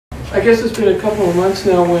I guess it's been a couple of months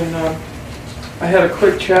now when I had a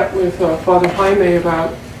quick chat with Father Jaime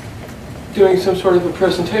about doing some sort of a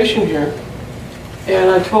presentation here. And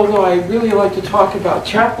I told him I'd really like to talk about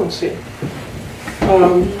chaplaincy.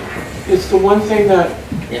 It's the one thing that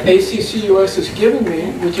ACCUS has given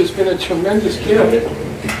me, which has been a tremendous gift.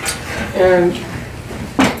 And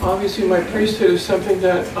obviously my priesthood is something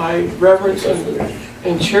that I reverence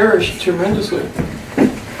and cherish tremendously.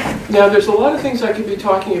 Now, there's a lot of things I could be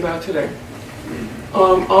talking about today.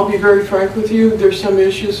 I'll be very frank with you. There's some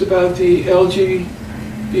issues about the LGBT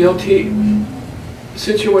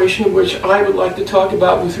situation which I would like to talk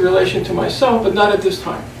about with relation to myself, but not at this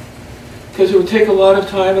time, because it would take a lot of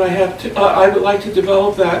time, and I would like to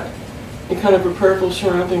develop that in kind of a prayerful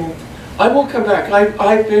surrounding. I will come back.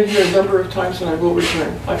 I've been here a number of times, and I will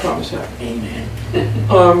return. I promise that. Amen.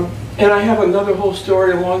 And I have another whole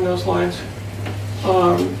story along those lines.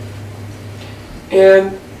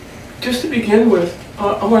 And just to begin with,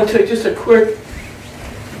 I want to take just a quick,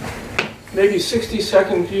 maybe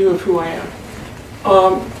 60-second view of who I am.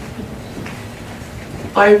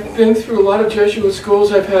 I've been through a lot of Jesuit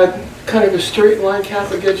schools. I've had kind of a straight line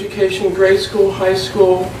Catholic education, grade school, high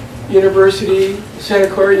school, university, Santa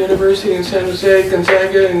Clara University in San Jose,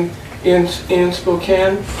 Gonzaga in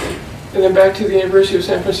Spokane, and then back to the University of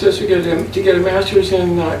San Francisco to get a master's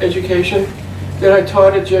in education. Then I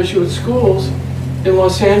taught at Jesuit schools in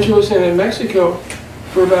Los Angeles and in Mexico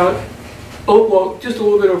for about, just a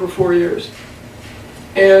little bit over 4 years.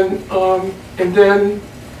 And then,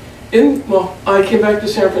 I came back to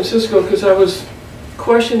San Francisco because I was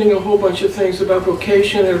questioning a whole bunch of things about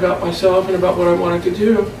vocation and about myself and about what I wanted to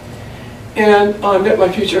do. And I met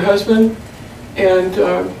my future husband, and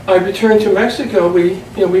I returned to Mexico. We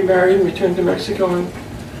married and returned to Mexico, and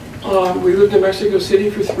we lived in Mexico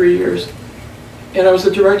City for 3 years. And I was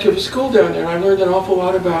the director of a school down there, and I learned an awful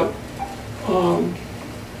lot about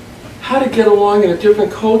how to get along in a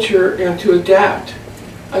different culture and to adapt.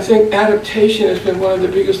 I think adaptation has been one of the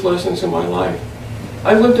biggest lessons in my life.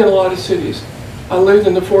 I've lived in a lot of cities. I lived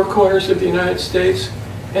in the four corners of the United States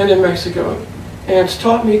and in Mexico, and it's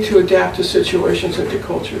taught me to adapt to situations and to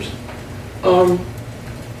cultures. I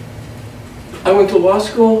went to law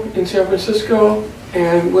school in San Francisco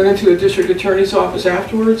and went into the district attorney's office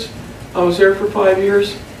afterwards. I was there for 5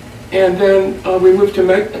 years, and then we moved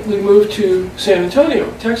to San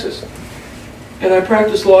Antonio, Texas, and I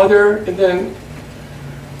practiced law there. And then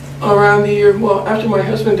around the year, after my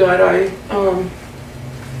husband died,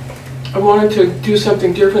 I wanted to do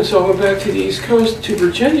something different, so I went back to the East Coast to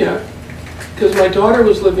Virginia because my daughter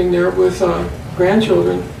was living there with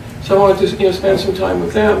grandchildren, so I wanted to spend some time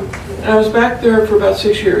with them. And I was back there for about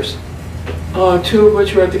 6 years. 2 of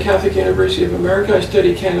which were at the Catholic University of America. I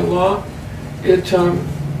studied canon law. It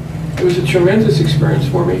was a tremendous experience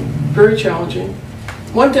for me, very challenging.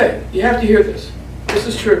 One day, you have to hear this. This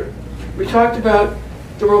is true. We talked about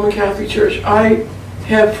the Roman Catholic Church. I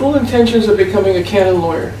had full intentions of becoming a canon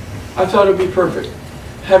lawyer. I thought it would be perfect.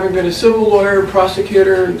 Having been a civil lawyer,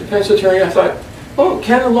 prosecutor, and defense attorney, I thought, oh,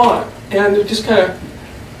 canon law. And it just kind of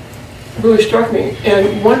really struck me.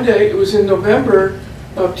 And one day, it was in November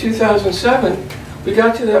of 2007, we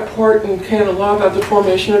got to that part in canon law about the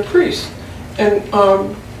formation of priests. And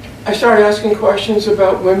I started asking questions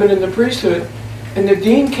about women in the priesthood. And the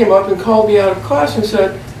dean came up and called me out of class and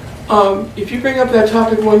said, if you bring up that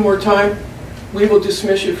topic one more time, we will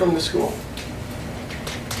dismiss you from the school.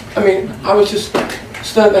 I mean, I was just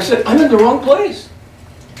stunned. I said, I'm in the wrong place.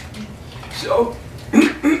 So,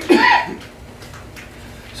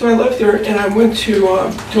 so I left there and I went to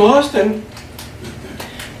Austin.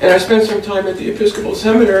 And I spent some time at the Episcopal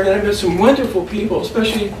Seminary, and I met some wonderful people,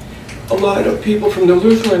 especially a lot of people from the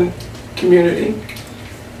Lutheran community.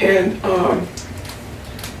 And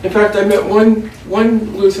in fact, I met one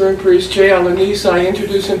Lutheran priest, Jay Alanis. I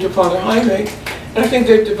introduced him to Father Jaime, and I think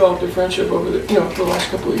they've developed a friendship over the the last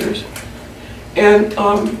couple of years. And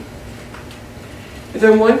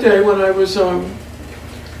then one day when I was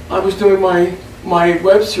doing my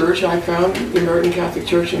web search, I found the American Catholic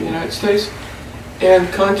Church in the United States, and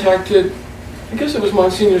contacted, I guess it was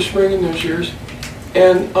Monsignor Spring in those years,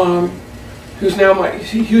 and who's now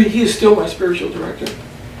he is still my spiritual director.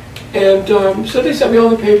 And so they sent me all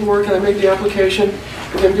the paperwork, and I made the application.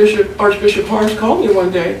 And then Archbishop Harms called me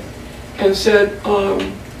one day and said,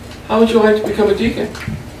 how would you like to become a deacon?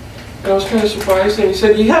 And I was kind of surprised, and he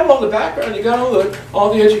said, you have all the background, you got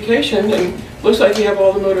all the education, and looks like you have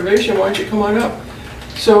all the motivation, why don't you come on up?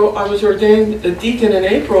 So I was ordained a deacon in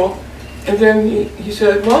April. And then he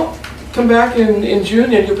said, well, come back in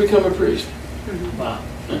June and you'll become a priest. Wow.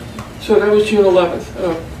 So that was June 11th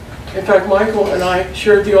of In fact, Michael and I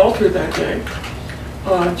shared the altar that day,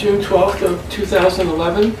 June 12th of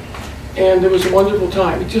 2011, and it was a wonderful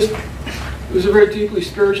time. It was a very deeply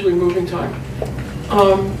spiritually moving time.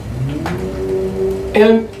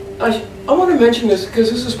 And I want to mention this because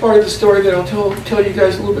this is part of the story that I'll tell you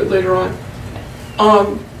guys a little bit later on.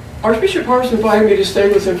 Archbishop Harms invited me to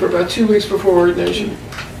stay with him for about 2 weeks before ordination.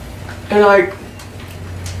 And I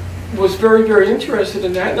was very, very interested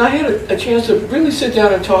in that. And I had a chance to really sit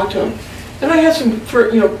down and talk to him. And I had some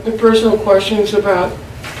personal questions about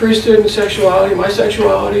priesthood and sexuality, my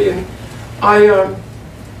sexuality, and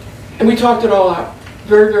we talked it all out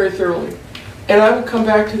very, very thoroughly. And I will come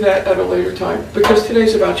back to that at a later time, because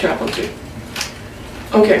today's about chaplaincy.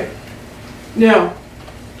 Okay, now,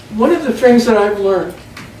 one of the things that I've learned,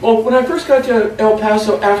 well, when I first got to El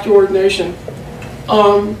Paso after ordination,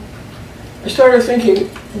 I started thinking,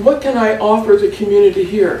 what can I offer the community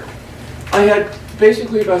here? I had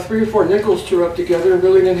basically about 3 or 4 nickels to rub together and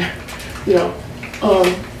really didn't,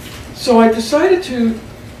 so I decided to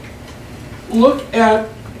look at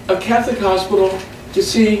a Catholic hospital to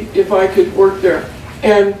see if I could work there.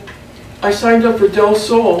 And I signed up for Del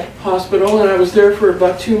Sol Hospital, and I was there for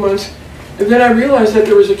about 2 months. And then I realized that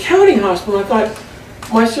there was a county hospital. I thought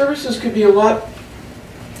my services could be a lot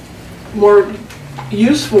more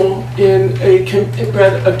useful in a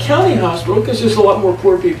county hospital because there's a lot more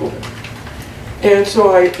poor people. And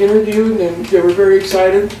so I interviewed, and they were very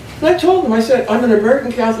excited. And I told them, I said, I'm an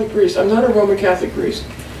American Catholic priest. I'm not a Roman Catholic priest.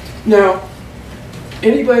 Now,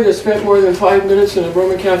 anybody that spent more than 5 minutes in a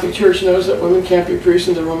Roman Catholic church knows that women can't be priests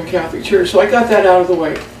in the Roman Catholic Church. So I got that out of the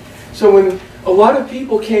way. So when a lot of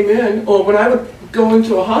people came in, or when I would go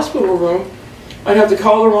into a hospital room, I'd have the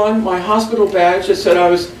collar on, my hospital badge that said I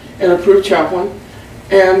was an approved chaplain,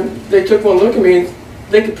 and they took one look at me, and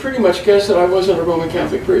they could pretty much guess that I wasn't a Roman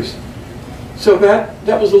Catholic priest. So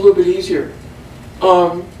that was a little bit easier.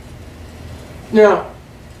 Now,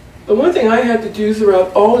 the one thing I had to do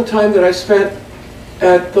throughout all the time that I spent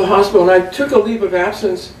at the hospital, and I took a leave of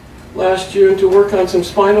absence last June to work on some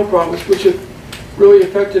spinal problems, which have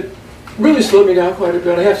really slowed me down quite a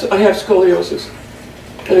bit. I have scoliosis,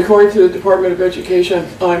 and according to the Department of Education,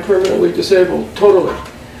 I'm permanently disabled, totally.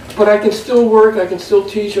 But I can still work, I can still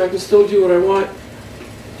teach, I can still do what I want,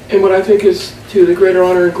 and what I think is to the greater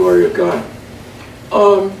honor and glory of God.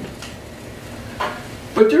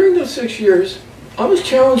 But during those 6 years, I was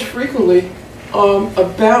challenged frequently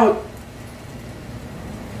about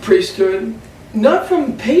priesthood, not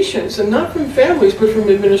from patients and not from families, but from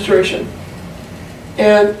administration.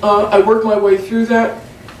 And I worked my way through that,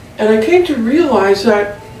 and I came to realize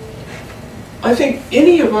that I think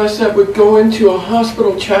any of us that would go into a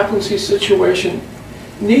hospital chaplaincy situation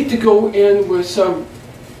need to go in with some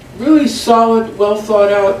really solid, well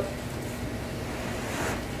thought out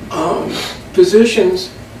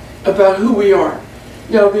positions about who we are.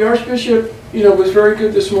 Now, the Archbishop, was very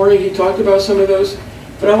good this morning. He talked about some of those.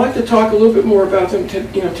 But I'd like to talk a little bit more about them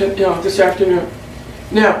this afternoon.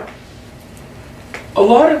 Now, a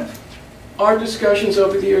lot of our discussions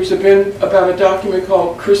over the years have been about a document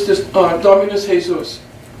called Dominus Jesus,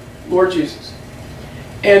 Lord Jesus.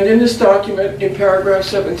 And in this document, in paragraph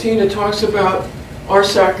 17, it talks about our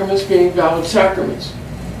sacraments being valid sacraments.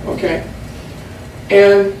 Okay?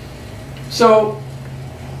 And so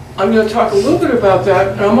I'm going to talk a little bit about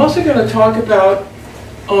that, and I'm also going to talk about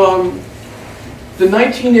the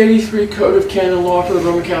 1983 Code of Canon Law for the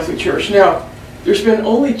Roman Catholic Church. Now, there's been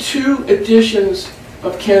only 2 editions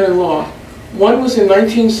of canon law. One was in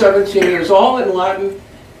 1917. It was all in Latin.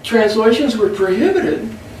 Translations were prohibited,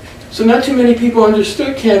 so not too many people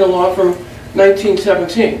understood canon law from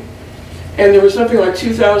 1917. And there was something like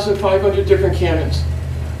 2,500 different canons.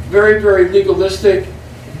 Very, very legalistic.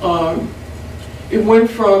 It went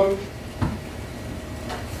from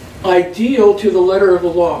ideal to the letter of the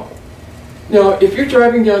law. Now, if you're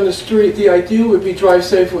driving down the street, the ideal would be drive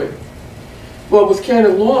safely. Well, with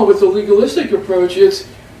canon law, with the legalistic approach, it's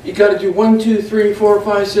you got to do 1, 2, 3, 4,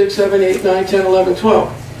 5, 6, 7, 8, 9, 10, 11,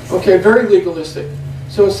 12. Okay, very legalistic.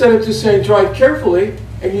 So instead of just saying drive carefully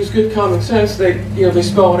and use good common sense, they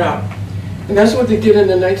spell it out. And that's what they did in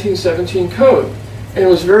the 1917 code. And it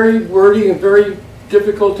was very wordy and very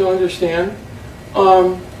difficult to understand.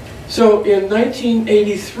 So in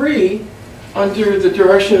 1983, under the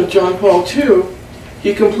direction of John Paul II,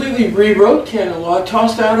 he completely rewrote canon law,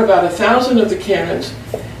 tossed out about 1,000 of the canons,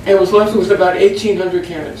 and was left with about 1,800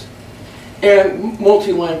 canons. And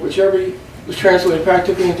multi-language, was translated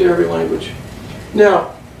practically into every language.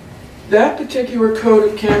 Now, that particular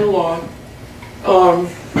code of canon law,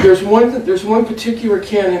 there's one particular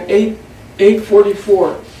canon,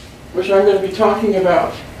 844, which I'm going to be talking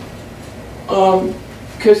about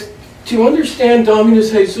Because to understand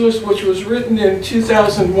Dominus Jesus, which was written in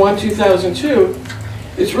 2001, 2002,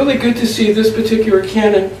 it's really good to see this particular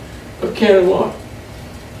canon of canon law.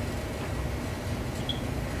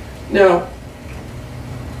 Now,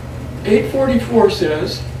 844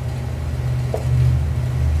 says,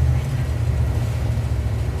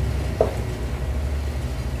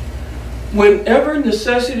 whenever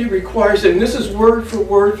necessity requires it, and this is word for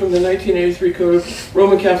word from the 1983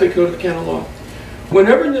 Roman Catholic Code of Canon Law,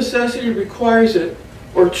 whenever necessity requires it,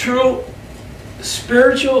 or true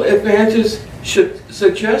spiritual advantage should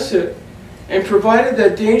suggest it, and provided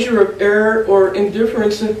that danger of error or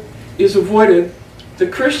indifference is avoided, the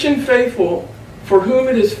Christian faithful, for whom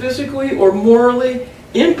it is physically or morally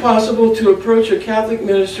impossible to approach a Catholic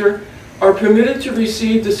minister, are permitted to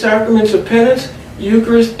receive the sacraments of penance,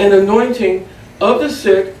 Eucharist, and anointing of the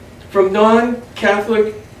sick from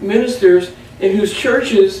non-Catholic ministers in whose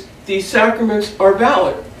churches these sacraments are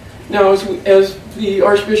valid. Now, as the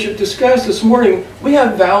Archbishop discussed this morning, we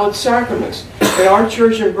have valid sacraments, and our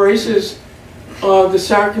church embraces the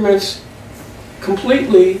sacraments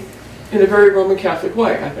completely in a very Roman Catholic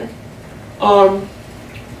way, I think.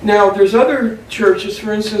 Now, there's other churches,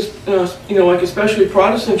 for instance, like especially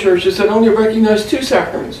Protestant churches, that only recognize two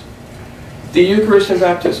sacraments, the Eucharist and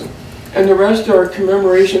baptism. And the rest are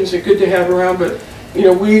commemorations and good to have around, but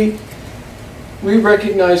we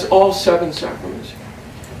recognize all 7 sacraments.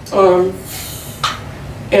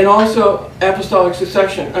 And also apostolic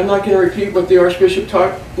succession. I'm not going to repeat what the Archbishop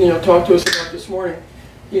talked to us about this morning.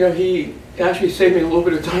 He actually saved me a little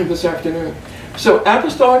bit of time this afternoon. So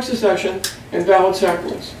apostolic succession and valid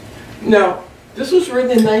sacraments. Now, this was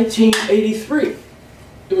written in 1983.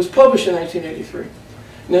 It was published in 1983.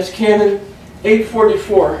 And that's Canon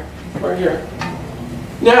 844, right here.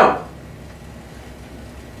 Now,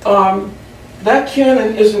 that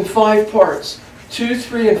canon is in 5 parts. 2,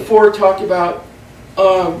 3, and 4 talk about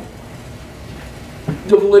the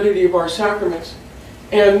validity of our sacraments.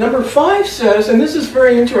 And number 5 says, and this is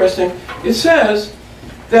very interesting, it says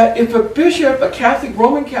that if a bishop, a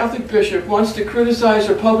Roman Catholic bishop, wants to criticize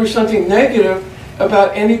or publish something negative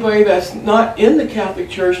about anybody that's not in the Catholic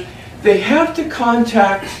Church, they have to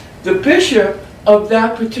contact the bishop of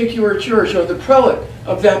that particular church, or the prelate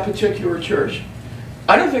of that particular church.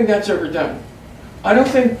 I don't think that's ever done. I don't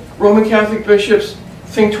think Roman Catholic bishops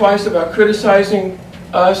think twice about criticizing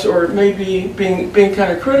us or maybe being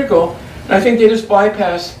kind of critical. And I think they just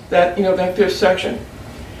bypass that, that 5th section.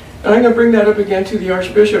 And I'm going to bring that up again to the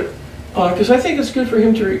Archbishop because I think it's good for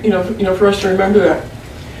him to, for us to remember that.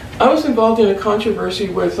 I was involved in a controversy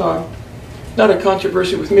with, not a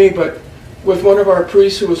controversy with me, but with one of our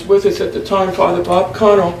priests who was with us at the time, Father Bob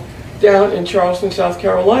Connell, down in Charleston, South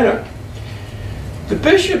Carolina. The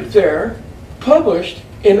bishop there published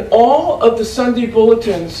in all of the Sunday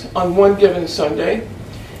bulletins on one given Sunday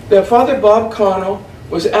that Father Bob Connell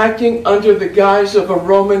was acting under the guise of a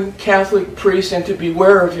Roman Catholic priest and to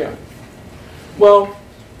beware of him. Well,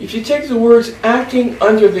 if you take the words acting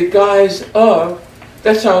under the guise of,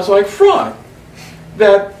 that sounds like fraud.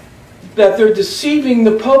 That they're deceiving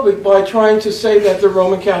the public by trying to say that they're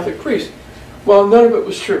Roman Catholic priests. Well, none of it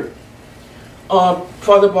was true.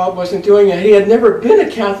 Father Bob wasn't doing it. He had never been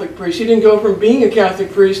a Catholic priest. He didn't go from being a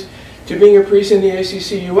Catholic priest to being a priest in the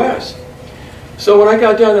ACCUS. So when I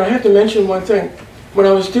got down there, I have to mention one thing. When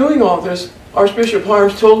I was doing all this, Archbishop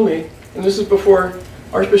Harms told me, and this is before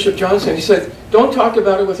Archbishop Johnson, he said, don't talk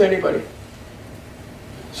about it with anybody.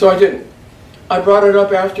 So I didn't. I brought it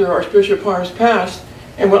up after Archbishop Harms passed,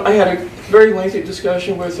 and I had a very lengthy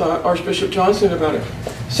discussion with Archbishop Johnson about it.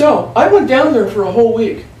 So I went down there for a whole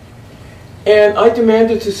week, and I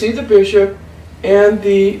demanded to see the bishop and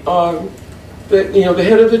the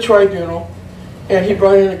head of the tribunal, and he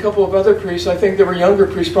brought in a couple of other priests. I think they were younger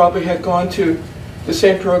priests, probably had gone to the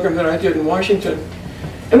same program that I did in Washington.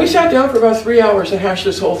 And we sat down for about 3 hours and hashed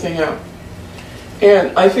this whole thing out.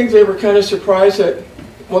 And I think they were kind of surprised that,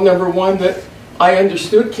 well, number one, that I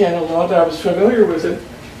understood canon law, that I was familiar with it.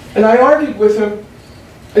 And I argued with him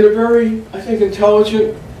in a very, I think,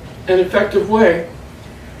 intelligent and effective way.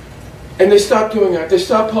 And they stopped doing that. They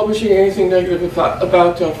stopped publishing anything negative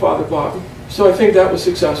about Father Bob. So I think that was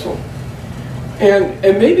successful. And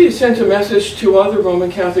maybe it sent a message to other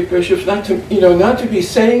Roman Catholic bishops not to be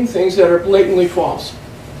saying things that are blatantly false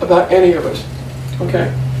about any of us.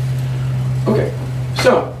 Okay? Okay.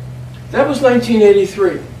 So, that was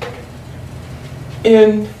 1983.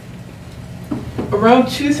 In around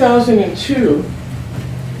 2002,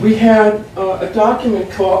 we had a document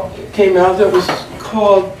came out that was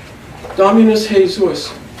called Dominus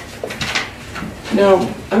Jesus. Now,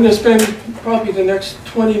 I'm going to spend probably the next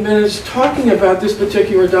 20 minutes talking about this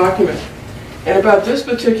particular document and about this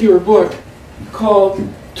particular book called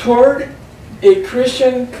Toward a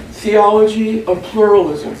Christian Theology of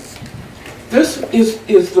Pluralism. This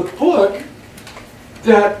is the book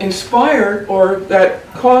that inspired, or that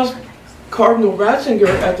caused Cardinal Ratzinger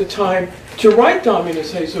at the time to write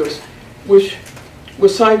Dominus Jesus, which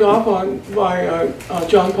was signed off on by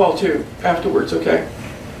John Paul II afterwards, okay?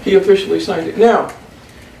 He officially signed it. Now,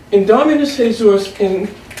 in Dominus Jesus,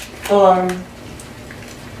 I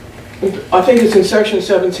think it's in section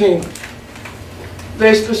 17,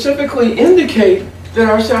 they specifically indicate that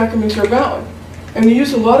our sacraments are valid. And they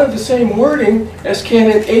use a lot of the same wording as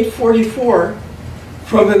Canon 844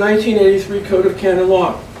 from the 1983 Code of Canon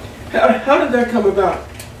Law. How did that come about?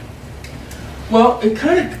 Well, it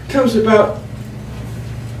kind of comes about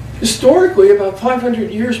historically, about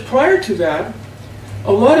 500 years prior to that.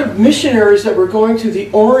 A lot of missionaries that were going to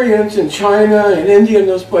the Orient and China and India and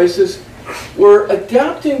those places were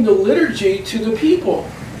adapting the liturgy to the people.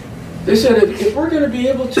 They said, if we're going to be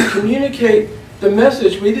able to communicate the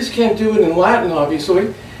message, we just can't do it in Latin,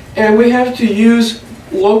 obviously, and we have to use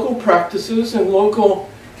local practices and local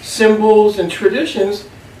symbols and traditions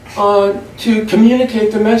to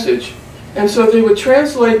communicate the message. And so they would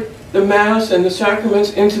translate the Mass and the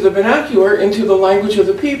sacraments into the vernacular, into the language of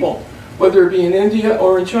the people, whether it be in India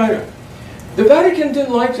or in China. The Vatican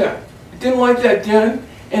didn't like that. It didn't like that then,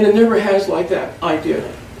 and it never has liked that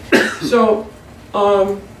idea. So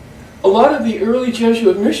a lot of the early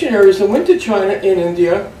Jesuit missionaries that went to China and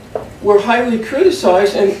India were highly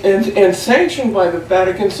criticized and sanctioned by the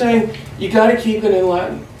Vatican, saying, you got to keep it in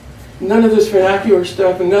Latin. None of this vernacular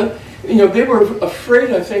stuff, and none, you know, they were afraid,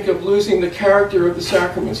 I think, of losing the character of the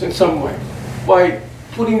sacraments in some way by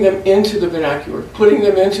putting them into the vernacular, putting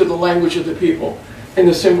them into the language of the people and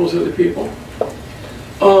the symbols of the people.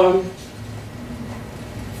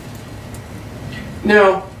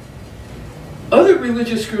 Now, other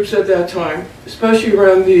religious groups at that time, especially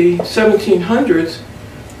around the 1700s,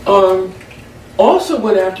 also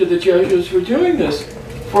went after the Jesuits for doing this,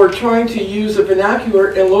 for trying to use the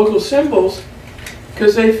vernacular and local symbols,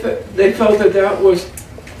 because they felt that that was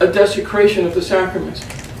a desecration of the sacraments.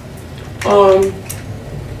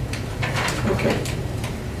 Okay.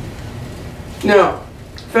 Now,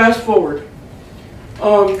 fast forward.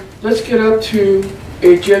 Let's get up to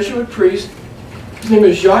a Jesuit priest. His name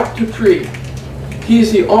is Jacques Dupuy. He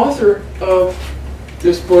is the author of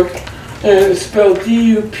this book, and it's spelled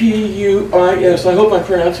D-U-P-U-I-S. I hope I'm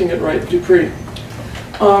pronouncing it right, Dupuy.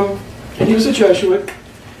 And he was a Jesuit,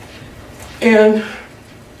 and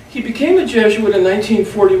he became a Jesuit in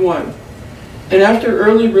 1941. And after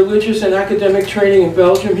early religious and academic training in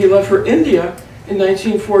Belgium, he left for India in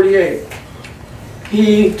 1948.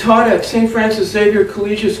 He taught at St. Francis Xavier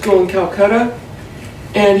Collegiate School in Calcutta,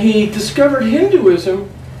 and he discovered Hinduism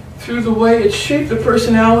through the way it shaped the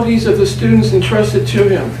personalities of the students entrusted to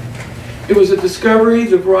him. It was a discovery,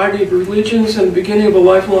 the variety of religions, and the beginning of a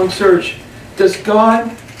lifelong search. Does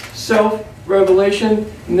God, self-revelation,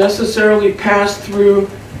 necessarily pass through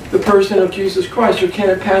the person of Jesus Christ, or can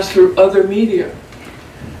it pass through other media?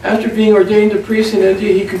 After being ordained a priest in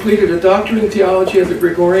India, he completed a doctorate in theology at the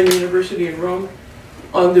Gregorian University in Rome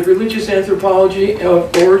on the religious anthropology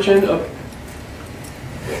of Origen of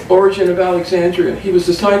Alexandria. He was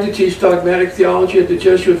assigned to teach dogmatic theology at the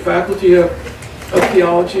Jesuit Faculty of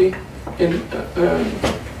Theology in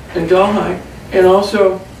Delhi, and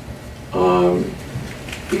also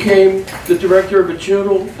became the director of a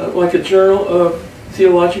journal, like a journal of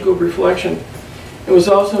theological reflection, and was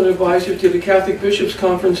also an advisor to the Catholic Bishops'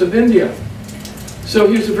 Conference of India. So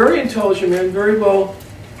he was a very intelligent man, very well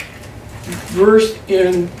versed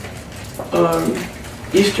in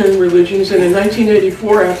Eastern religions, and in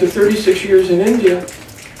 1984, after 36 years in India,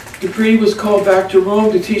 Dupuy was called back to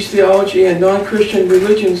Rome to teach theology and non-Christian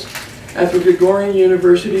religions at the Gregorian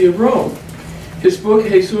University of Rome. His book,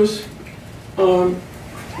 Jesus,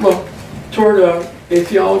 Toward a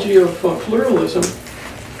Theology of Pluralism,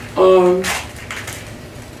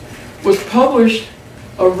 was published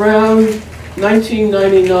around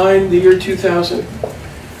 1999, the year 2000.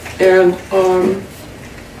 And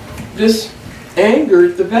this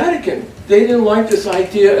angered the Vatican. They didn't like this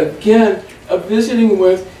idea, again, of visiting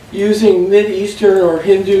with using Mid-Eastern or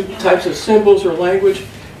Hindu types of symbols or language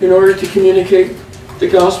in order to communicate the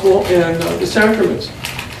gospel and the sacraments.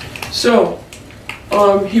 So,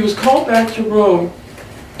 he was called back to Rome,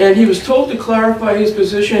 and he was told to clarify his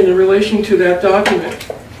position in relation to that document.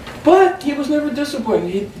 But he was never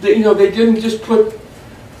disciplined. They didn't just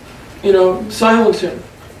silence him.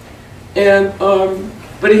 And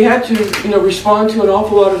but he had to, respond to an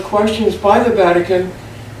awful lot of questions by the Vatican,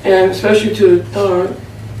 and especially to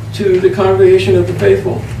the Congregation of the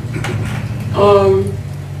Faithful.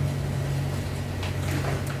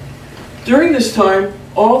 During this time,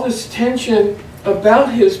 all this tension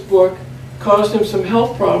about his book caused him some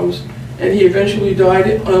health problems, and he eventually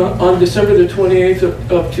died on December the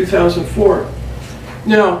 28th of 2004.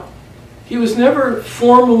 Now, he was never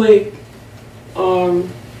formally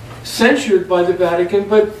censured by the Vatican,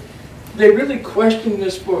 but they really questioned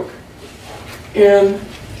this book. And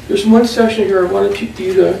there's one section here I wanted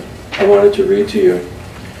to read to you.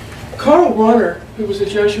 Karl Rahner, who was a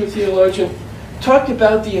Jesuit theologian, talked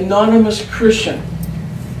about the anonymous Christian.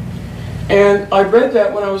 And I read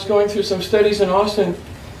that when I was going through some studies in Austin,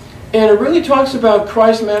 and it really talks about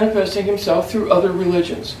Christ manifesting himself through other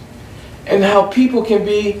religions, and how people can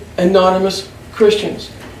be anonymous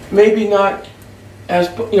Christians. Maybe not as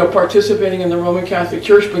participating in the Roman Catholic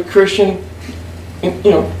Church, but Christian in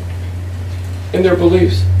their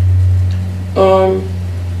beliefs.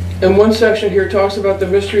 And one section here talks about the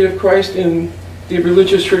mystery of Christ in the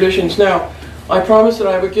religious traditions. Now, I promised that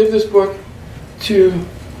I would give this book to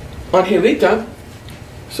Angelita,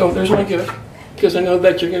 so there's my gift, because I know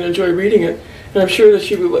that you're going to enjoy reading it, and I'm sure that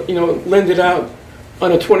she would, lend it out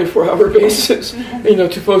on a 24-hour basis,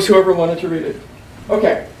 to folks whoever wanted to read it.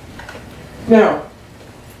 Okay. Now,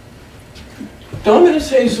 Dominus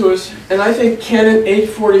Jesus and I think Canon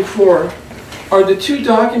 844 are the two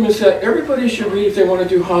documents that everybody should read if they want to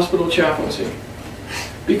do hospital chaplaincy,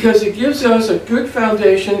 because it gives us a good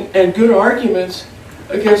foundation and good arguments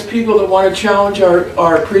against people that want to challenge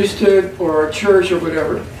our priesthood or our church or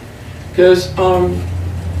whatever, because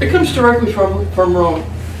it comes directly from Rome.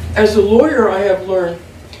 As a lawyer, I have learned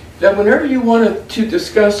that whenever you want to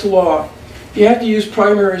discuss law, you have to use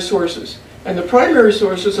primary sources. And the primary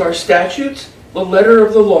sources are statutes, the letter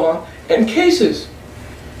of the law, and cases,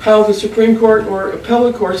 how the Supreme Court or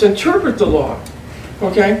appellate courts interpret the law.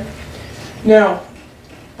 Okay? Now,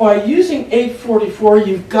 by using 844,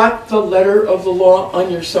 you've got the letter of the law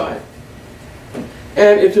on your side.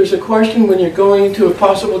 And if there's a question when you're going into a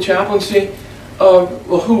possible chaplaincy of,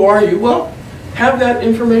 well, who are you? Well, have that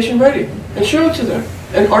information ready and show it to them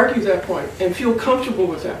and argue that point and feel comfortable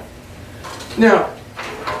with that. Now,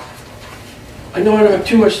 I know I don't have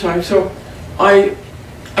too much time, so I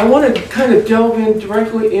want to kind of delve in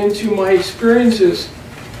directly into my experiences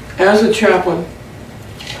as a chaplain.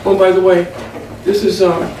 Oh, by the way, this is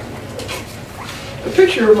a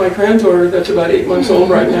picture of my granddaughter that's about 8 months old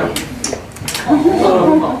right now.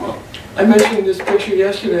 I mentioned this picture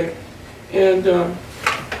yesterday, and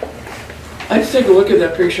I just take a look at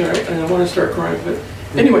that picture and I want to start crying. But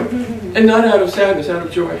anyway, and not out of sadness, out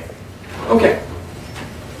of joy. Okay.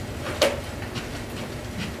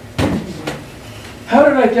 How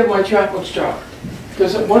did I get my chaplain's job?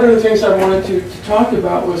 Because one of the things I wanted to talk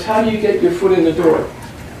about was how do you get your foot in the door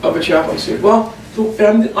of a chaplaincy? Well,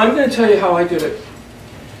 I'm going to tell you how I did it.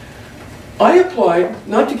 I applied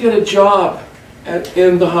not to get a job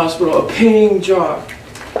in the hospital, a paying job,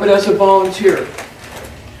 but as a volunteer.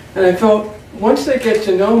 And I felt once they get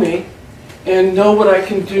to know me and know what I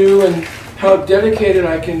can do and how dedicated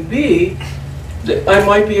I can be, that I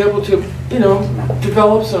might be able to,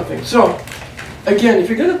 develop something. So, again, if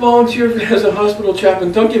you're going to volunteer as a hospital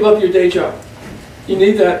chaplain, don't give up your day job. You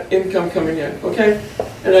need that income coming in, okay?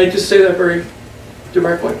 And I just say that very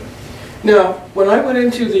directly. Now, when I went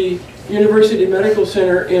into the University Medical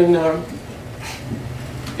Center in El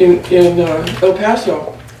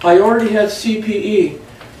Paso, I already had CPE.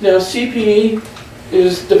 Now, CPE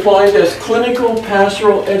is defined as Clinical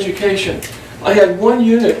Pastoral Education. I had one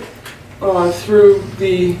unit through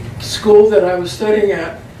the school that I was studying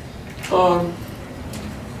at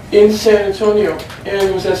in San Antonio, and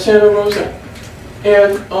it was at Santa Rosa.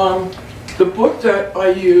 And the book that I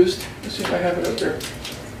used, let's see if I have it up there.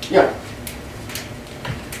 Yeah.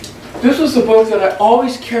 This was the book that I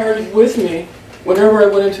always carried with me whenever I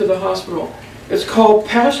went into the hospital. It's called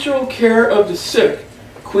Pastoral Care of the Sick,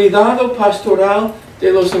 Cuidado Pastoral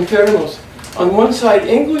de los Enfermos. On one side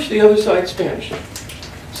English, the other side Spanish.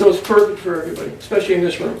 So it's perfect for everybody, especially in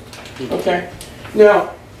this room. Okay?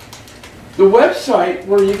 Now, the website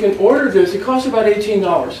where you can order this, it costs about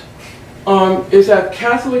 $18, is at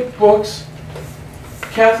Catholic Books,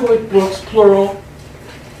 plural,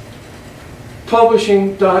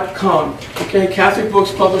 publishing.com. Okay,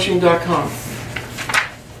 CatholicBooksPublishing.com.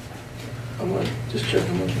 I'm going to just check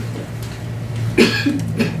them out.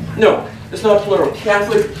 No, it's not plural.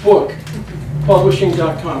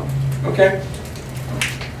 CatholicBookPublishing.com. Okay?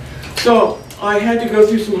 So, I had to go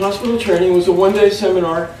through some hospital training. It was a one-day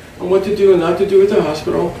seminar on what to do and not to do at the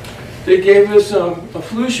hospital. They gave us a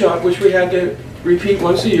flu shot, which we had to repeat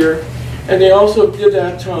once a year. And they also did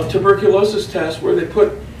that tuberculosis test where they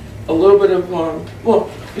put a little bit of, well,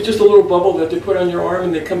 it's just a little bubble that they put on your arm,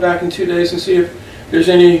 and they come back in 2 days and see if there's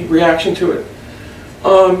any reaction to it.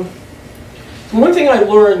 One thing I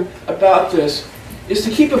learned about this is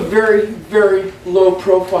to keep a very, very low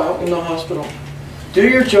profile in the hospital. Do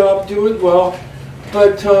your job, do it well,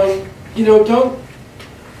 but you know,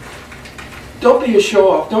 don't be a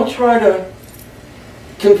show-off. Don't try to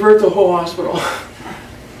convert the whole hospital.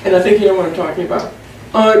 And I think you know what I'm talking about.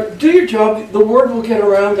 Do your job. The word will get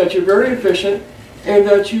around that you're very efficient and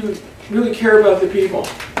that you really care about the people.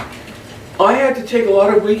 I had to take a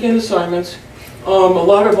lot of weekend assignments, a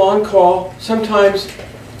lot of on-call, sometimes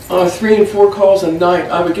 3 and 4 calls a night.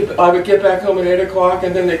 I would get back home at 8 o'clock,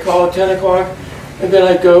 and then they call at 10 o'clock, and then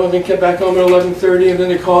I'd go and then get back home at 11:30, and then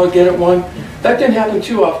they call again at 1. That didn't happen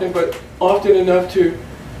too often, but often enough to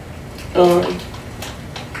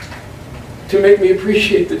make me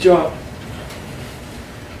appreciate the job.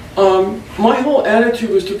 My whole attitude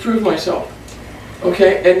was to prove myself,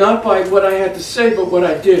 okay, and not by what I had to say, but what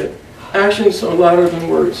I did. Actions are louder than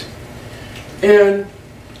words. And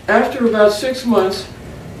after about 6 months,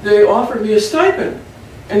 they offered me a stipend,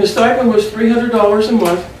 and the stipend was $300 a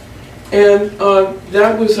month, and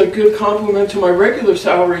that was a good complement to my regular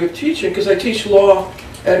salary of teaching, because I teach law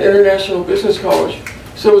at International Business College.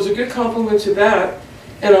 So it was a good complement to that,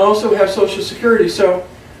 and I also have Social Security, so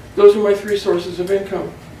those are my 3 sources of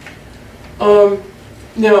income.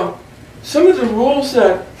 Now, some of the rules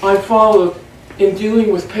that I followed in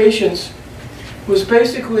dealing with patients was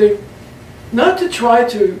basically not to try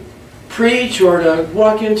to preach or to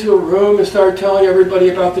walk into a room and start telling everybody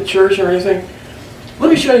about the church or anything. Let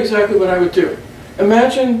me show you exactly what I would do.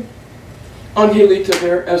 Imagine Angelita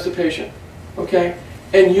there as the patient, okay?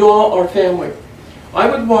 And you all are family. I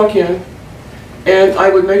would walk in and I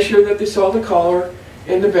would make sure that they saw the collar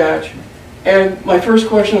and the badge. And my first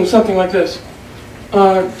question was something like this.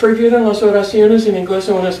 Prefieren las oraciones en inglés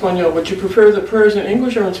o en español? Would you prefer the prayers in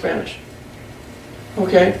English or in Spanish?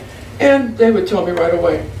 Okay? And they would tell me right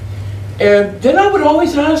away. And then I would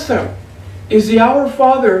always ask them, is the Our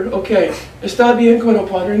Father, okay, está bien con el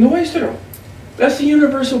Padre Nuestro? That's the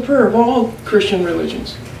universal prayer of all Christian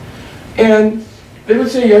religions. And they would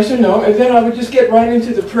say yes or no, and then I would just get right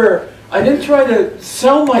into the prayer. I didn't try to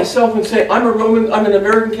sell myself and say, I'm an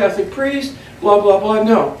American Catholic priest, blah, blah, blah.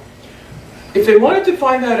 No. If they wanted to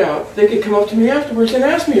find that out, they could come up to me afterwards and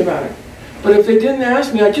ask me about it. But if they didn't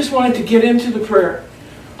ask me, I just wanted to get into the prayer.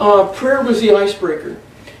 Prayer was the icebreaker.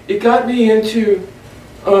 It got me into,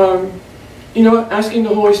 you know, asking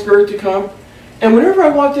the Holy Spirit to come. And whenever I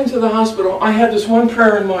walked into the hospital, I had this one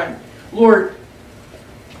prayer in mind. Lord,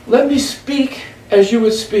 let me speak as you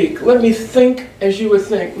would speak. Let me think as you would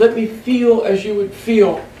think. Let me feel as you would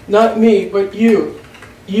feel. Not me, but you.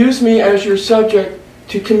 Use me as your subject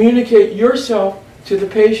to communicate yourself to the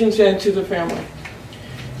patients and to the family.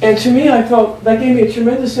 And to me, I felt that gave me a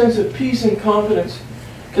tremendous sense of peace and confidence.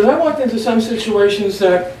 Because I walked into some situations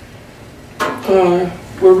that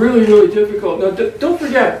were really, really difficult. Now, don't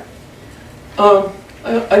forget, I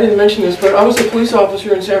didn't mention this, but I was a police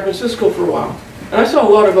officer in San Francisco for a while. And I saw a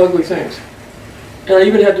lot of ugly things. And I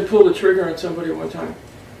even had to pull the trigger on somebody one time.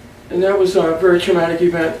 And that was a very traumatic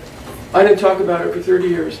event. I didn't talk about it for 30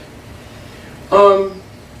 years.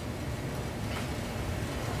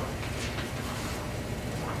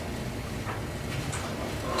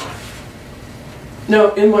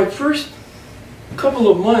 Now, in my first couple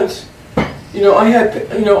of months, you know,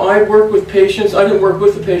 I worked with patients. I didn't work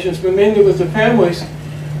with the patients, but mainly with the families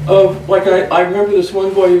of, like, I remember this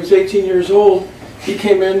one boy, he was 18 years old. He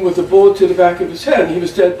came in with a bullet to the back of his head, and he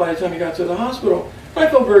was dead by the time he got to the hospital. I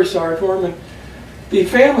felt very sorry for him. And the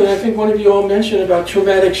family, I think one of you all mentioned about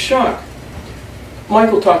traumatic shock.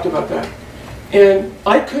 Michael talked about that. And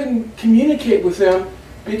I couldn't communicate with them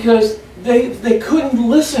because they couldn't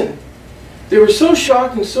listen. They were so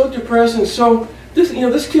shocked and so depressed and so,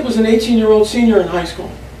 this kid was an 18-year-old senior in high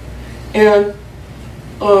school. And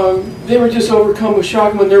they were just overcome with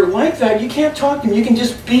shock. And when they're like that, you can't talk to them. You can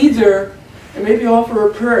just be there and maybe offer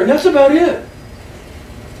a prayer. And that's about it.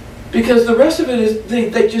 Because the rest of it is,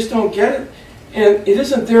 they just don't get it. And it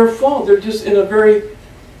isn't their fault. They're just in a very,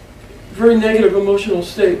 very negative emotional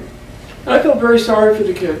state. And I felt very sorry for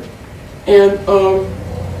the kid. And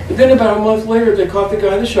then about a month later, they caught the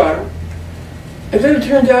guy that shot him. And then it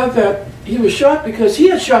turned out that he was shot because he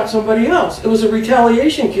had shot somebody else. It was a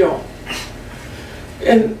retaliation kill.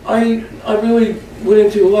 And I really went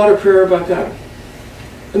into a lot of prayer about that.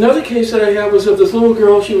 Another case that I had was of this little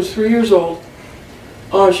girl. She was 3 years old.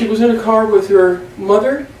 She was in a car with her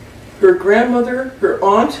mother, her grandmother, her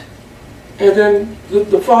aunt, and then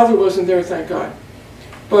the father wasn't there, thank God.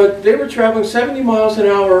 But they were traveling 70 miles an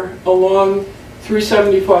hour along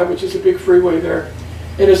 375, which is a big freeway there.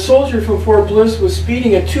 And a soldier from Fort Bliss was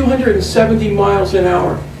speeding at 270 miles an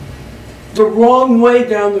hour, the wrong way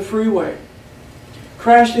down the freeway.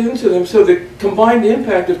 Crashed into them, so the combined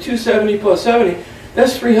impact of 270 plus 70,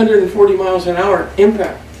 that's 340 miles an hour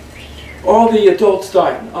impact. All the adults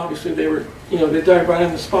died. Obviously, they were, they died right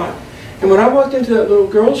on the spot. And when I walked into that little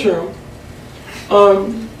girl's room,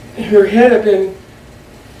 her head had been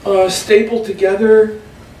stapled together.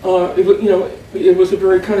 It was a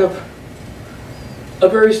very kind of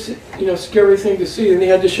scary thing to see. And they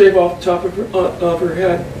had to shave off the top of her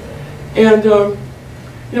head. And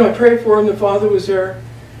I prayed for her, and the father was there,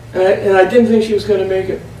 and I didn't think she was going to make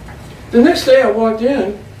it. The next day, I walked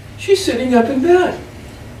in. She's sitting up in bed,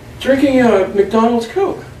 drinking a McDonald's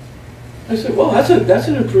Coke. I said, well, that's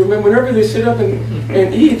an improvement. Whenever they sit up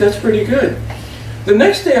and eat, that's pretty good. The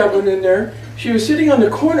next day I went in there, she was sitting on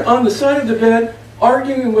the side of the bed,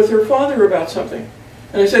 arguing with her father about something.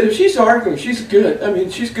 And I said, if she's arguing, she's good. I mean,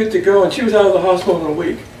 she's good to go. And she was out of the hospital in a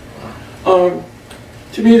week.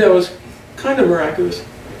 To me, that was kind of miraculous.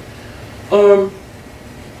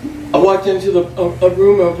 I walked into a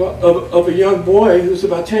room of a young boy who was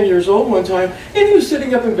about 10 years old one time, and he was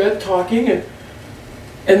sitting up in bed talking, and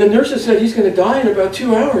the nurses said he's going to die in about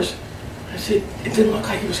 2 hours. I said, it didn't look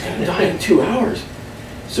like he was going to die in 2 hours.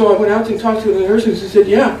 So I went out and talked to the nurses and said,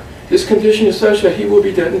 yeah, his condition is such that he will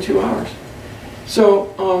be dead in 2 hours.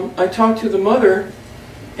 So I talked to the mother,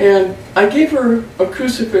 and I gave her a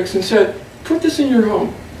crucifix and said, put this in your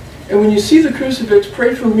home. And when you see the crucifix,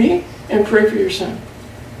 pray for me and pray for your son.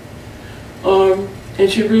 And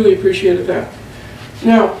she really appreciated that.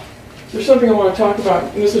 Now, there's something I want to talk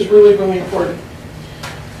about, and this is really, really important.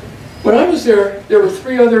 When I was there were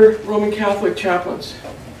 3 other Roman Catholic chaplains.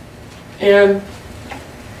 And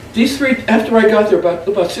these 3, after I got there,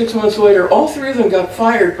 about 6 months later, all 3 of them got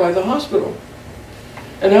fired by the hospital.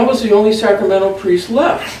 And I was the only sacramental priest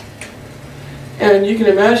left. And you can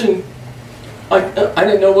imagine, I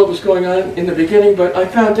didn't know what was going on in the beginning, but I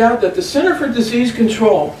found out that the Center for Disease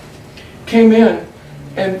Control came in,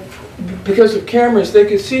 and because of cameras, they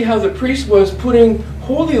could see how the priest was putting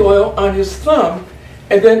holy oil on his thumb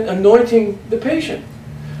and then anointing the patient.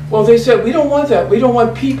 Well, they said, we don't want that. We don't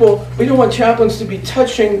want chaplains to be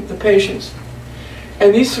touching the patients.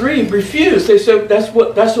 And these 3 refused. They said, that's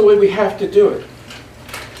the way we have to do it.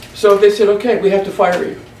 So they said, okay, we have to fire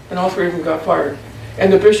you. And all 3 of them got fired.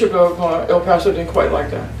 And the bishop of El Paso didn't quite like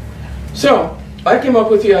that. So I came up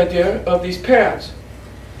with the idea of these pads.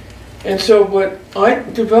 And so what I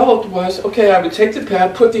developed was, okay, I would take the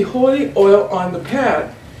pad, put the holy oil on the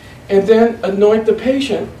pad, and then anoint the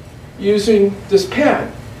patient using this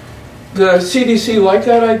pad. The CDC liked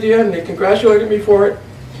that idea, and they congratulated me for it.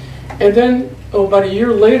 And then, about a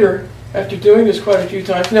year later, after doing this quite a few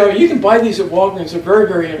times, now you can buy these at Walgreens, they're very,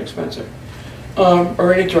 very inexpensive,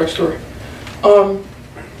 or any drugstore.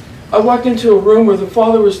 I walked into a room where the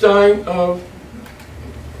father was dying of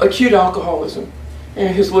acute alcoholism,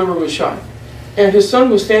 and his liver was shot. And his son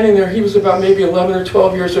was standing there. He was about maybe 11 or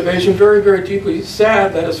 12 years of age and very, very deeply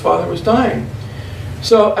sad that his father was dying.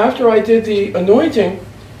 So after I did the anointing,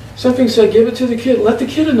 something said, give it to the kid, let the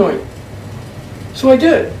kid anoint. So I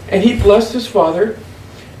did. And he blessed his father.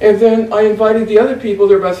 And then I invited the other people.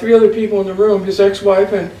 There were about 3 other people in the room, his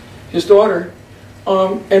ex-wife and his daughter.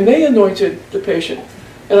 And they anointed the patient.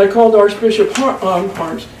 And I called Archbishop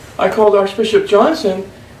Harms. I called Archbishop Johnson,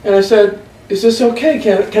 and I said, is this okay?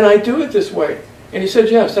 Can I do it this way? And he said,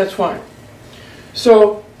 yes, that's fine.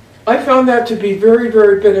 So I found that to be very,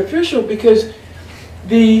 very beneficial because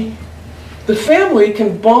the family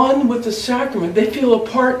can bond with the sacrament. They feel a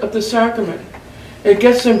part of the sacrament. It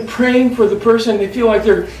gets them praying for the person. They feel like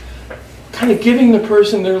they're kind of giving the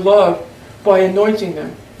person their love by anointing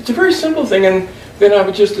them. It's a very simple thing, and then I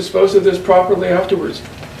would just dispose of this properly afterwards.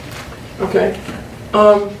 Okay?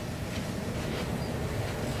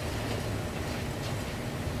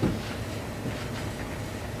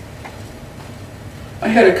 I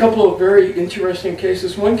had a couple of very interesting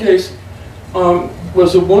cases. One case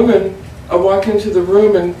was a woman. I walked into the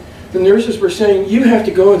room and the nurses were saying, you have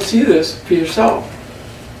to go and see this for yourself.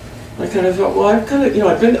 I kind of thought, well, I've kind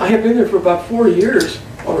of, I have been there for about 4 years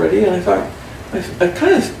already, and I thought, I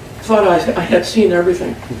kind of thought I had seen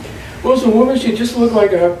everything. Well, it was a woman. She just looked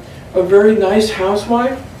like a very nice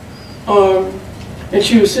housewife, and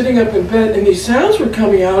she was sitting up in bed, and these sounds were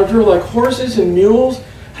coming out of her like horses and mules.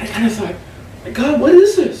 I kind of thought, my God, what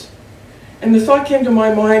is this? And the thought came to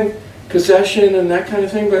my mind, possession and that kind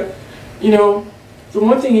of thing. But, you know, the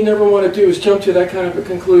one thing you never want to do is jump to that kind of a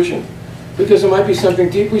conclusion, because it might be something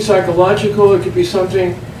deeply psychological, it could be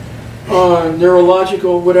something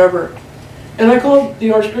neurological, whatever. And I called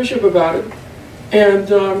the Archbishop about it,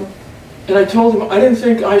 and I told him I didn't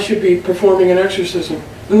think I should be performing an exorcism.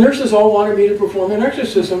 The nurses all wanted me to perform an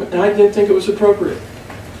exorcism, and I didn't think it was appropriate,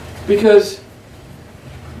 because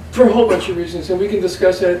for a whole bunch of reasons, and we can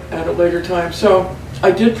discuss it at a later time. So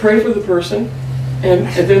I did pray for the person, and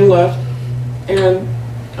then left, and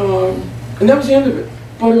that was the end of it.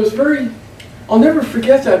 But it was very, I'll never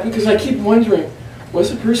forget that, because I keep wondering, was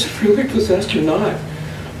the person really possessed or not?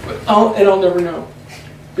 I'll never know.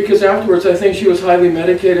 Because afterwards, I think she was highly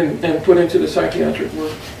medicated and put into the psychiatric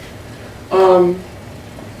ward.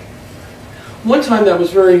 One time that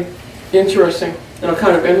was very interesting, and I'll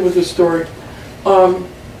kind of end with this story.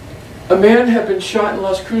 A man had been shot in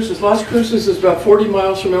Las Cruces. Las Cruces is about 40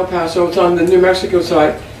 miles from El Paso. It's on the New Mexico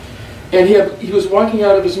side. And he was walking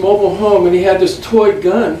out of his mobile home, and he had this toy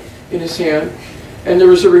gun in his hand. And there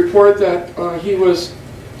was a report that he was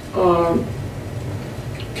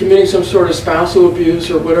committing some sort of spousal abuse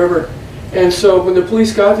or whatever. And so when the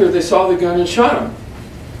police got there, they saw the gun and shot him.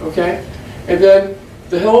 Okay? And then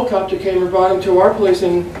the helicopter came and brought him to our place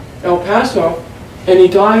in El Paso, and he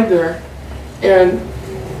died there. And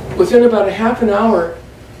within about a half an hour,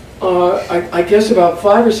 I guess about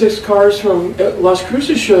 5 or 6 cars from Las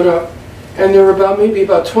Cruces showed up, and there were maybe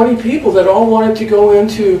about 20 people that all wanted to go in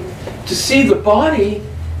to see the body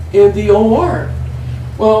in the OR.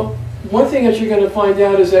 Well, one thing that you're going to find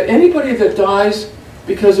out is that anybody that dies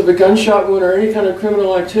because of a gunshot wound or any kind of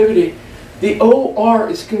criminal activity, the OR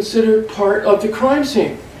is considered part of the crime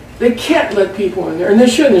scene. They can't let people in there, and they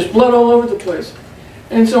shouldn't. There's blood all over the place.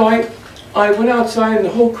 And so I went outside, and the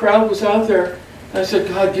whole crowd was out there, and I said,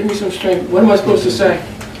 God, give me some strength. What am I supposed to say?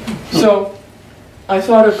 So I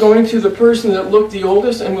thought of going to the person that looked the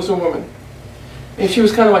oldest and was a woman. And she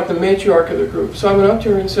was kind of like the matriarch of the group. So I went up to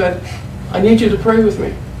her and said, I need you to pray with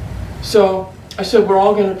me. So I said, we're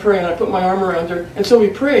all going to pray, and I put my arm around her. And so we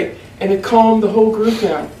prayed, and it calmed the whole group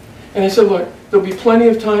down. And I said, look, there'll be plenty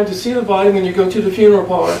of time to see the body when you go to the funeral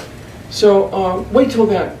parlor. So wait till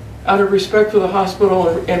then, out of respect for the hospital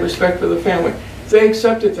and respect for the family. They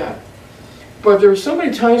accepted that. But there were so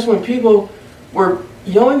many times when people were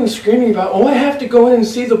yelling and screaming about, oh, I have to go in and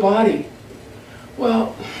see the body.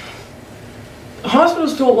 Well,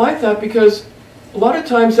 hospitals don't like that, because a lot of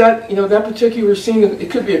times that, that particular scene,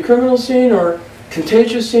 it could be a criminal scene or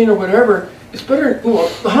contagious scene or whatever. It's better, well,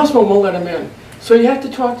 the hospital won't let them in. So you have to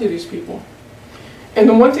talk to these people. And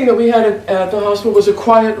the one thing that we had at the hospital was a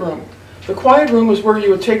quiet room. The quiet room was where you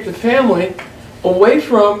would take the family away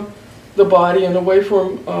from the body and away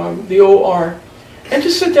from the OR, and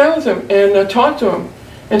just sit down with them and talk to them.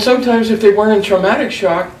 And sometimes if they weren't in traumatic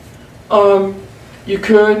shock, you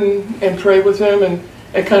could and pray with them and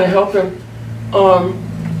kind of help them.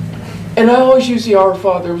 And I always use the Our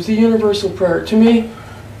Father. It was the universal prayer. To me,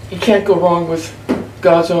 you can't go wrong with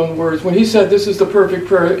God's own words. When he said this is the perfect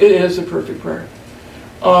prayer, it is the perfect prayer.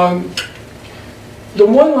 The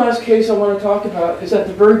one last case I want to talk about is at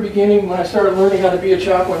the very beginning when I started learning how to be a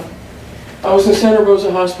chaplain. I was in Santa Rosa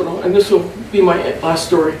Hospital, and this will be my last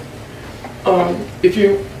story. If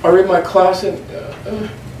you are in my class and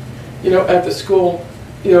at the school,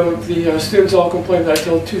 the students all complain that I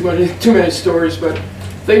tell too many stories, but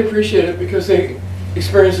they appreciate it because they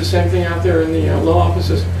experience the same thing out there in the law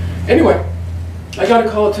offices. Anyway, I got a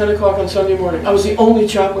call at 10 o'clock on Sunday morning. I was the only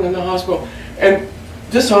chaplain in the hospital, and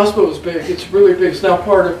this hospital is big. It's really big. It's now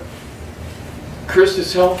part of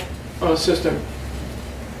Christus Health system.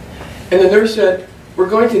 And the nurse said, we're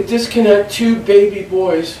going to disconnect 2 baby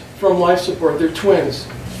boys from life support. They're twins,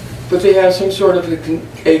 but they have some sort of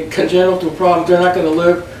a congenital problem. They're not going to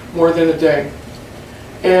live more than a day.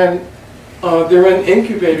 And they're in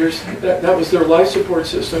incubators. That was their life support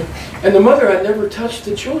system. And the mother had never touched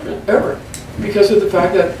the children, ever, because of the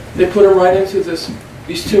fact that they put them right into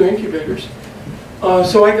these 2 incubators.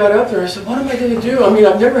 So I got up there, I said, what am I going to do? I mean,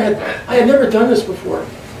 I had never done this before.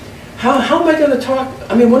 How am I going to talk?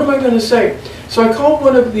 I mean, what am I going to say? So I called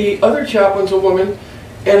one of the other chaplains, a woman,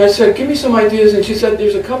 and I said, give me some ideas. And she said,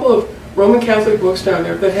 there's a couple of Roman Catholic books down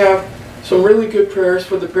there that have some really good prayers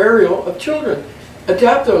for the burial of children.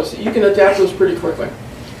 Adapt those. You can adapt those pretty quickly.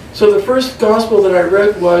 So the first gospel that I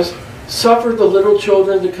read was, suffer the little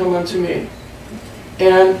children to come unto me.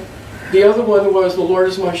 And the other one was, the Lord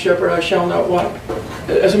is my shepherd, I shall not want.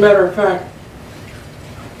 As a matter of fact,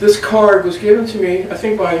 this card was given to me, I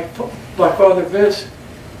think by Father Vince.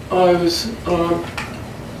 It was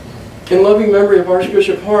in loving memory of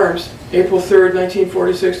Archbishop Harms, April 3rd,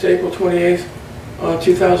 1946 to April 28th,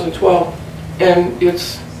 2012. And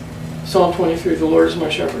it's Psalm 23, the Lord is my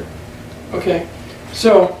shepherd. Okay,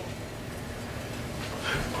 so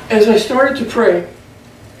as I started to pray,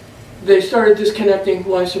 they started disconnecting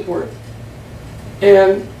life support.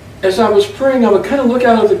 And as I was praying, I would kind of look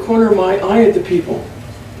out of the corner of my eye at the people.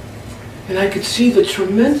 And I could see the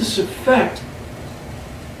tremendous effect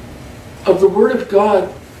of the Word of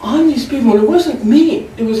God on these people. And it wasn't me.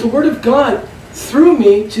 It was the Word of God through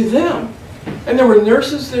me to them. And there were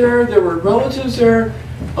nurses there. There were relatives there.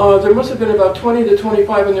 There must have been about 20 to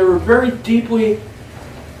 25. And they were very deeply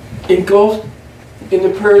engulfed in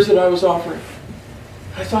the prayers that I was offering.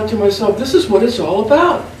 I thought to myself, this is what it's all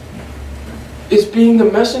about. It's being the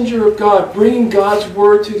messenger of God, bringing God's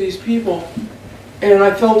Word to these people. And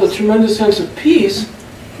I felt a tremendous sense of peace.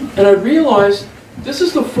 And I realized this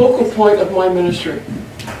is the focal point of my ministry.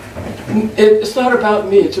 It's not about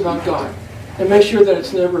me, it's about God. And make sure that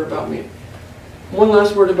it's never about me. One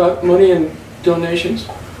last word about money and donations.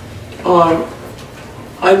 I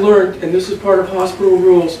learned, and this is part of hospital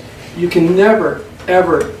rules, you can never,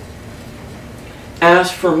 ever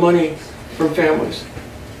ask for money from families.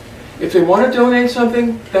 If they want to donate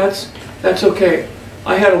something, that's okay.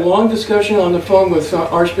 I had a long discussion on the phone with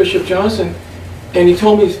Archbishop Johnson, and he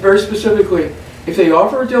told me very specifically, if they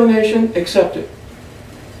offer a donation, accept it.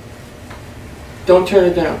 Don't turn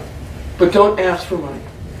it down. But don't ask for money.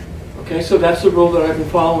 Okay, so that's the rule that I've been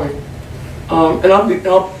following. And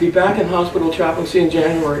I'll be back in hospital chaplaincy in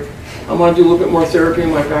January. I want to do a little bit more therapy in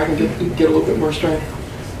my back and get a little bit more strength.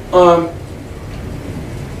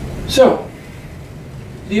 So,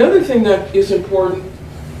 the other thing that is important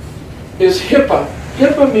is HIPAA.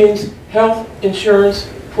 HIPAA means Health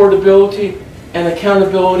Insurance Portability and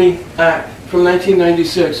Accountability Act from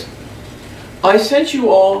 1996. I sent you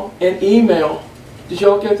all an email. Did you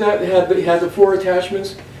all get that? It had the 4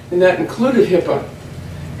 attachments, and that included HIPAA.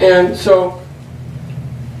 And so,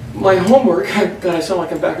 my homework, God, I sound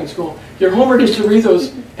like I'm back in school. Your homework is to read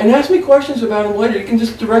those and ask me questions about them later. You can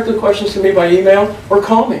just direct the questions to me by email or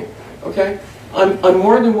call me, okay? I'm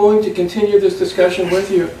more than willing to continue this discussion with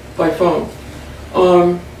you by phone.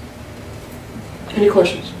 Any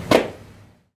questions?